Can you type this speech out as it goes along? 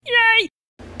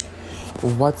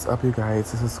What's up, you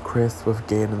guys? This is Chris with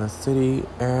Gain in the City,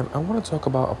 and I want to talk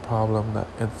about a problem that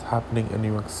is happening in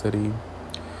New York City: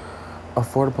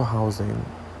 affordable housing.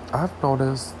 I've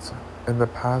noticed in the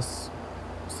past,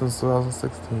 since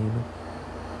 2016,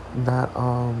 that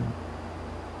no,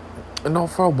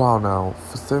 for a while now,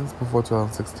 since before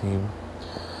 2016,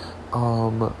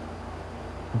 um,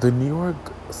 the New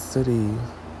York City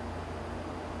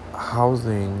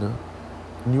housing,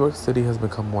 New York City has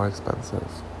become more expensive.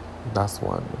 That's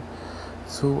one.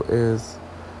 Two is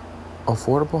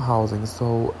affordable housing.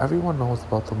 So everyone knows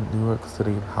about the New York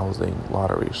City housing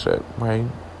lottery shit, right?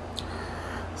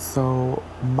 So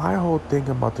my whole thing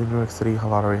about the New York City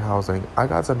lottery housing, I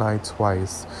got denied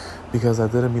twice because I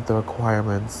didn't meet the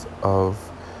requirements of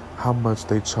how much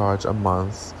they charge a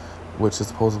month, which is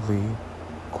supposedly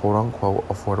quote unquote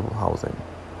affordable housing.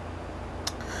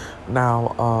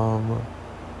 Now,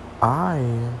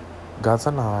 I got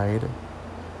denied,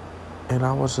 and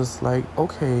I was just like,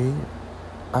 okay,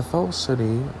 I felt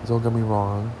shitty, don't get me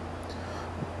wrong,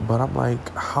 but I'm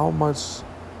like, how much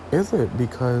is it?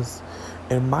 Because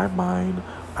in my mind,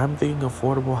 I'm thinking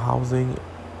affordable housing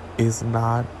is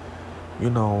not, you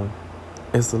know,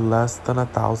 it's less than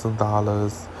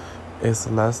 $1,000, it's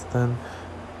less than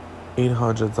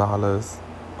 $800.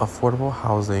 Affordable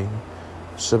housing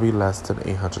should be less than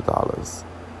 $800,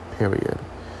 period.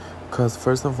 Because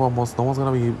first and foremost, no one's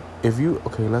gonna be, if you,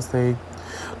 okay, let's say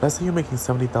you're making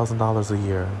 $70,000 a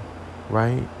year,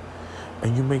 right?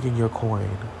 And you're making your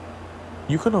coin.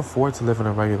 You can afford to live in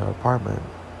a regular apartment,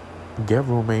 get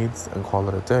roommates, and call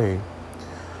it a day.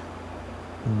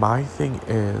 My thing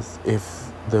is,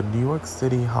 if the New York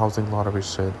City housing lottery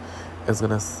shit is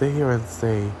gonna sit here and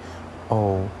say,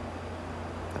 oh,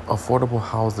 affordable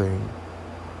housing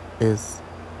is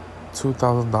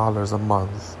 $2,000 a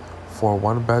month for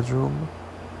one bedroom,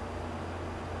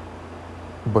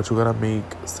 but you gotta make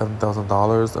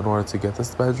 $7,000 in order to get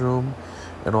this bedroom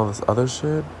and all this other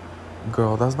shit,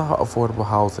 girl, that's not affordable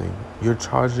housing. You're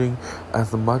charging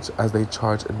as much as they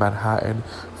charge in Manhattan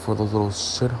for those little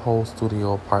shithole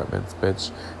studio apartments, bitch,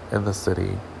 in the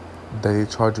city. They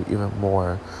charge you even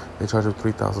more. They charge you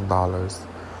 $3,000.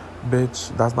 Bitch,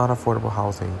 that's not affordable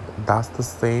housing. That's the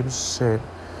same shit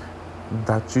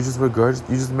that you just regurgitate.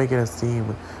 You just making it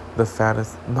seem the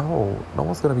fantasy. No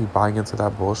one's gonna be buying into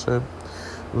that bullshit.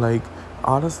 Like,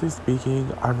 honestly speaking,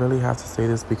 I really have to say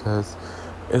this because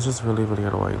it's just really, really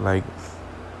annoying. Like,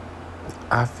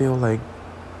 I feel like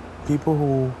people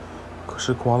who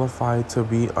should qualify to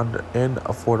be in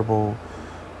affordable,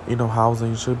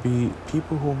 housing should be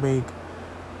people who make,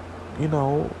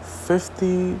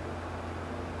 50,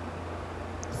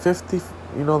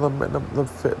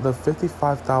 the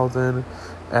 55,000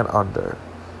 and under.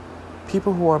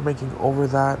 People who are making over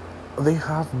that, they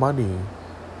have money.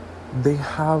 They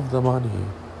have the money.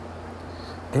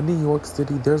 In New York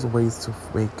City, there's ways to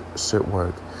make shit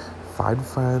work. Find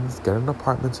friends, get an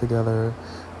apartment together,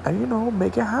 and,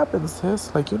 make it happen,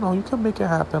 sis. Like, you can make it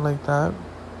happen like that.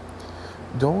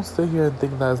 Don't sit here and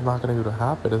think that it's not going to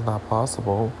happen. It's not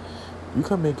possible. You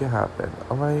can make it happen,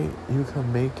 alright? You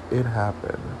can make it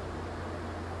happen.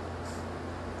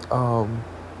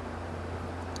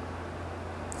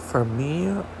 For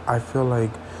me, I feel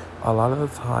like a lot of the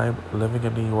time living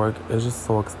in New York is just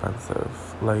so expensive.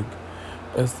 Like,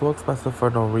 it's so expensive for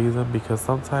no reason because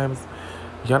sometimes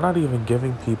you're not even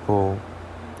giving people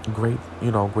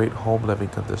great home living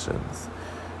conditions.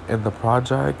 In the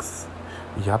projects,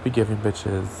 y'all be giving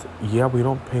bitches, yeah, we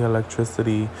don't pay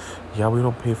electricity, yeah, we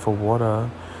don't pay for water,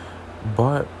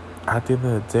 but at the end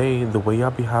of the day, the way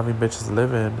y'all be having bitches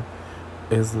living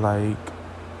is like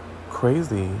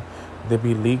crazy. There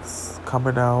be leaks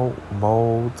coming out,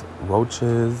 mold,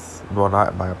 roaches. Well,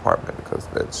 not in my apartment because,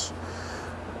 bitch,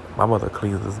 my mother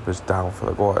cleans this bitch down for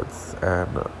the gods, and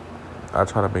I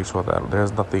try to make sure that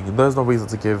there's no reason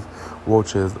to give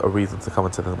roaches a reason to come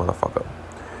into this motherfucker.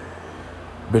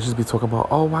 Bitches be talking about,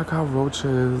 oh, I got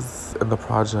roaches in the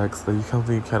projects that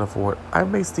you can't afford. I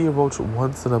may see a roach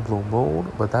once in a blue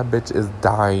moon, but that bitch is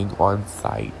dying on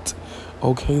sight.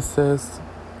 Okay, sis?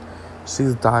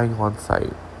 She's dying on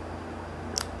sight.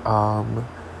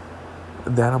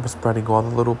 Then I'm spreading all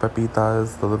the little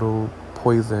pepitas, the little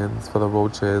poisons for the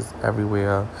roaches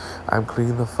everywhere. I'm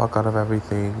cleaning the fuck out of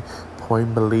everything,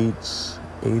 pouring bleach,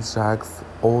 Ajax,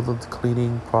 all the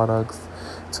cleaning products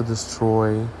to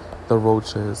destroy the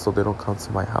roaches so they don't come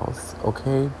to my house,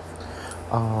 okay?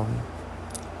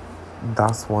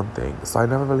 That's one thing. So I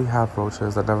never really have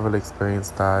roaches. I never really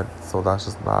experienced that, so that's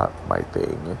just not my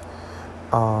thing.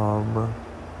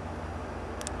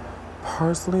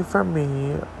 Personally, for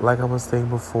me, like I was saying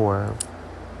before,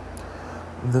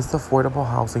 This affordable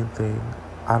housing thing,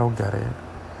 I don't get it.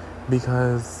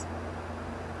 Because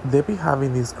they be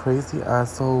having these crazy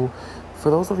ass. So, for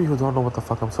those of you who don't know what the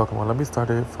fuck I'm talking about, let me start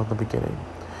it from the beginning.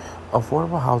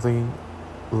 Affordable housing,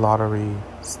 lottery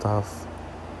stuff.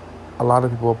 A lot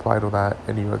of people apply to that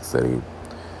in New York City.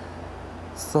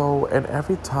 So, and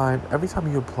every time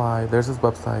you apply, there's this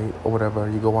website or whatever.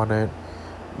 You go on it,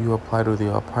 you apply to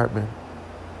the apartment.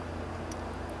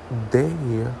 They,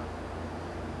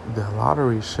 the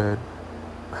lottery shit,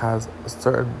 has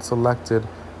certain selected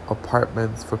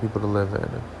apartments for people to live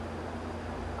in.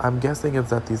 I'm guessing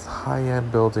it's at these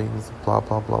high-end buildings, blah,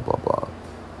 blah, blah, blah, blah.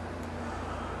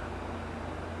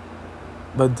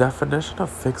 The definition of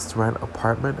fixed rent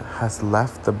apartment has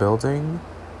left the building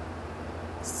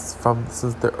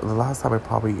since the last time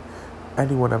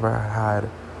anyone ever had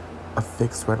a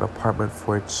fixed rent apartment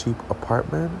for a cheap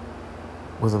apartment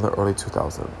was in the early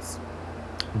 2000s.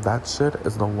 That shit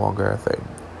is no longer a thing.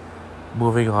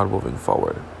 Moving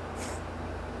forward.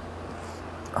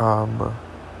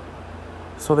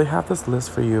 So they have this list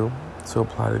for you to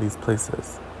apply to these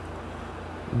places.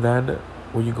 Then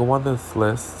when you go on this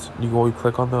list, you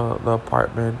click on the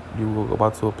apartment, you go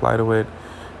about to apply to it,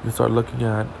 you start looking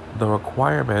at the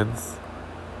requirements.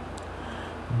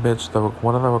 Bitch,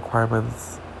 one of the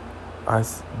requirements,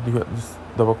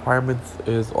 the requirements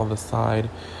is on the side,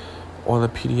 on the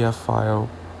PDF file,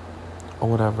 or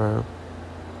whatever,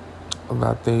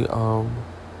 that they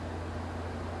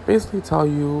basically tell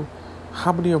you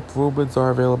how many improvements are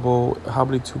available, how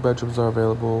many 2 bedrooms are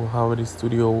available, how many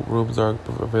studio rooms are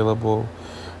available,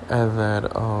 and then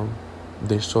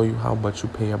they show you how much you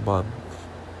pay a month.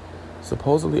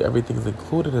 Supposedly everything's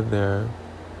included in there,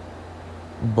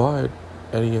 but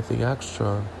anything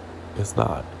extra is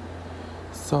not.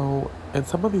 So in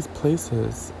some of these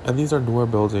places, and these are newer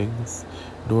buildings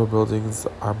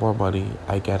are more money,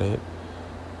 I get it.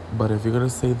 But if you're gonna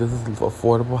say this is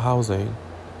affordable housing,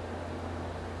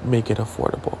 make it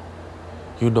affordable.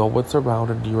 You know what's around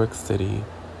in New York City.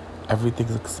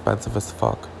 Everything's expensive as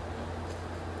fuck.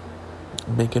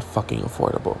 Make it fucking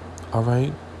affordable.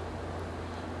 Alright?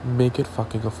 Make it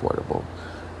fucking affordable.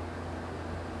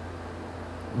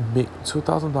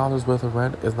 $2,000 worth of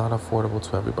rent is not affordable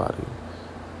to everybody.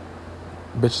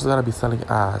 Bitches gotta be selling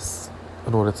ass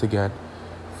in order to get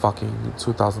fucking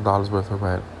 $2,000 worth of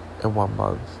rent in 1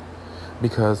 month.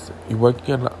 Because you're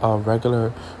working in a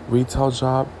regular retail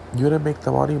job, you didn't make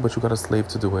the money, but you got a slave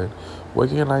to do it.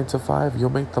 Working a 9 to 5,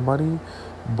 you'll make the money,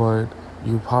 but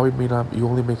you probably may not. You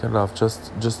only make enough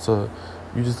just the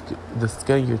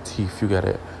skin in your teeth. You get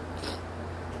it.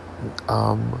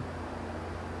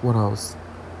 What else?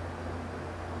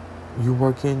 You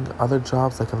working other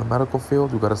jobs like in the medical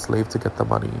field, you got a slave to get the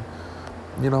money.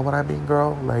 You know what I mean,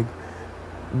 girl? Like,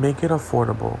 make it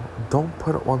affordable. Don't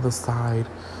put it on the side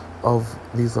of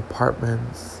these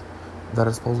apartments that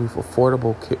are supposed to be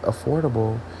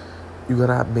affordable. You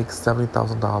gotta make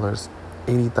 $70,000,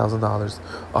 $80,000,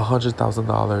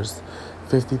 $100,000,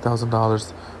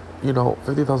 $50,000. You know,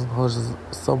 $50,000 is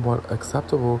somewhat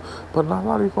acceptable, but not a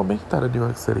lot of people make that in New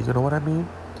York City. You know what I mean?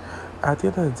 At the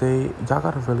end of the day, y'all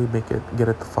gotta really get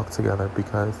it the fuck together,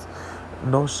 because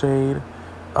no shade,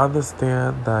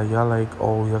 understand that y'all like,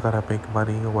 oh, y'all gotta make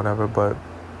money or whatever, but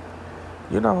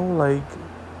you know, like,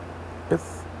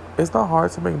 it's not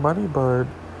hard to make money, but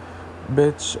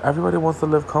bitch, everybody wants to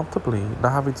live comfortably,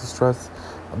 not having to stress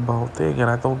about things, and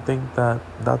I don't think that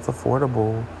that's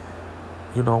affordable,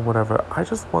 you know, whatever. I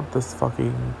just want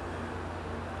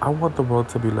I want the world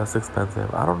to be less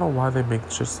expensive. I don't know why they make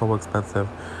shit so expensive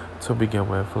to begin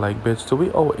with. Like, bitch, do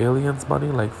we owe aliens money?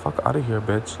 Like, fuck out of here,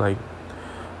 bitch. Like,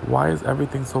 why is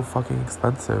everything so fucking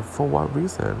expensive? For what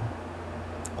reason?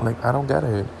 Like, I don't get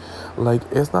it. Like,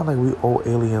 it's not like we owe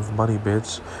aliens money,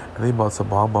 bitch, and they about to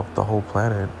bomb up the whole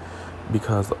planet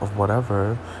because of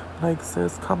whatever. Like,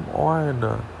 sis, come on.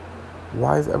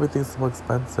 Why is everything so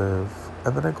expensive?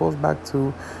 And then it goes back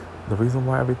to the reason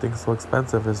why everything's so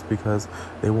expensive is because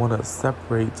they want to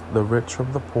separate the rich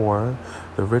from the poor,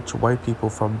 the rich white people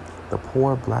from the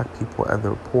poor black people and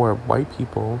the poor white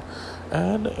people.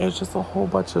 And it's just a whole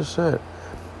bunch of shit.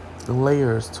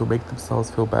 Layers to make themselves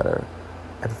feel better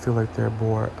and feel like they're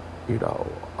more, you know,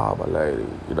 a lady,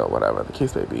 you know, whatever the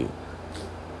case may be.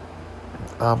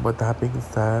 With that being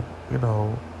said, you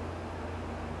know,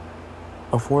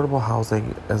 affordable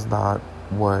housing is not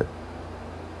what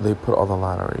they put on the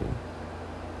lottery.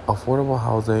 Affordable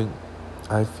housing,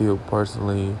 I feel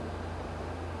personally,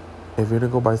 if you're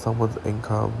gonna go by someone's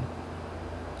income,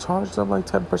 charge them like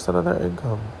 10% of their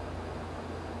income.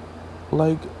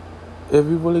 Like, if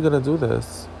you're really gonna do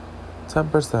this,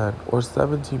 10% or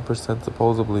 17%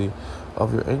 supposedly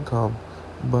of your income,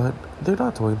 But they're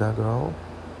not doing that, girl.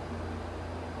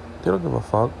 They don't give a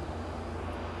fuck.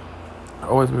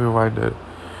 Always be reminded.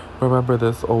 Remember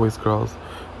this always, girls.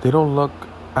 They don't look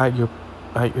at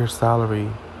your salary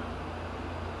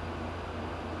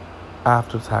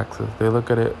after taxes. They look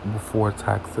at it before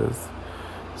taxes.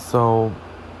 So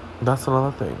that's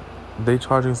another thing. They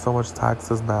charging so much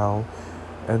taxes now,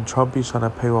 and Trumpy's trying to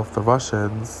pay off the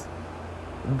Russians.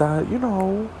 That we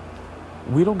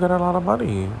don't get a lot of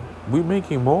money. We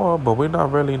making more, but we're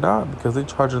not really not because they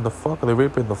charging the fuck. They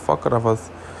raping the fuck out of us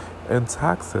in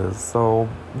taxes. So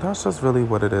that's just really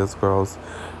what it is, girls.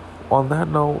 On that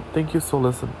note, thank you so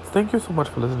much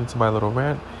for listening to my little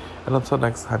rant. And until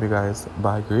next time, you guys,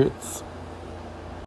 bye, grits.